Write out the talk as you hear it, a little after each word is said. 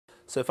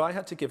So if I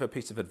had to give a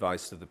piece of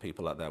advice to the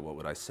people out there, what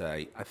would I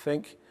say? I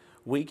think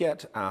we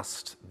get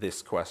asked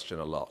this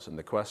question a lot, and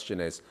the question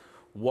is,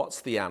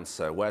 what's the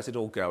answer? Where's it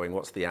all going?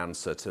 What's the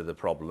answer to the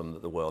problem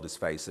that the world is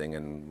facing,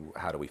 and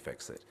how do we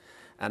fix it?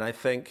 And I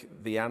think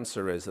the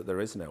answer is that there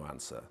is no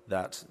answer,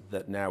 that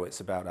now it's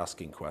about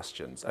asking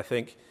questions. I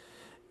think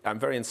I'm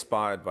very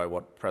inspired by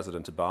what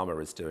President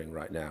Obama is doing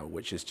right now,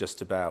 which is just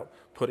about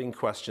putting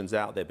questions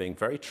out there, being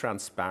very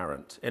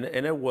transparent.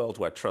 In a world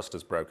where trust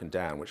has broken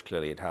down, which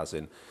clearly it has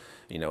in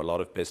a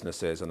lot of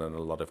businesses and in a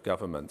lot of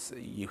governments,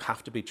 you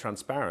have to be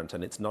transparent,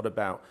 and it's not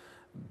about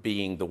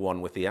being the one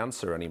with the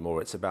answer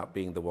anymore. It's about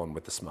being the one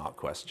with the smart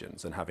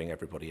questions and having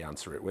everybody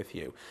answer it with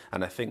you.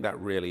 And I think that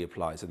really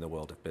applies in the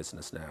world of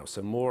business now.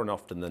 So more and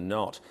often than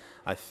not,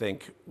 I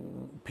think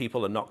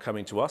people are not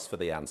coming to us for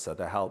the answer.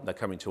 They're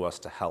coming to us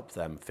to help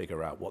them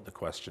figure out what the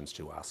questions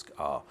to ask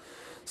are.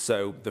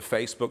 So the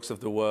Facebooks of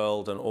the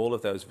world and all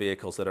of those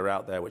vehicles that are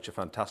out there, which are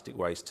fantastic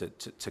ways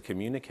to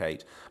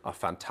communicate, are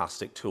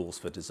fantastic tools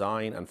for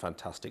design and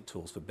fantastic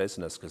tools for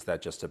business, because they're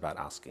just about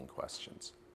asking questions.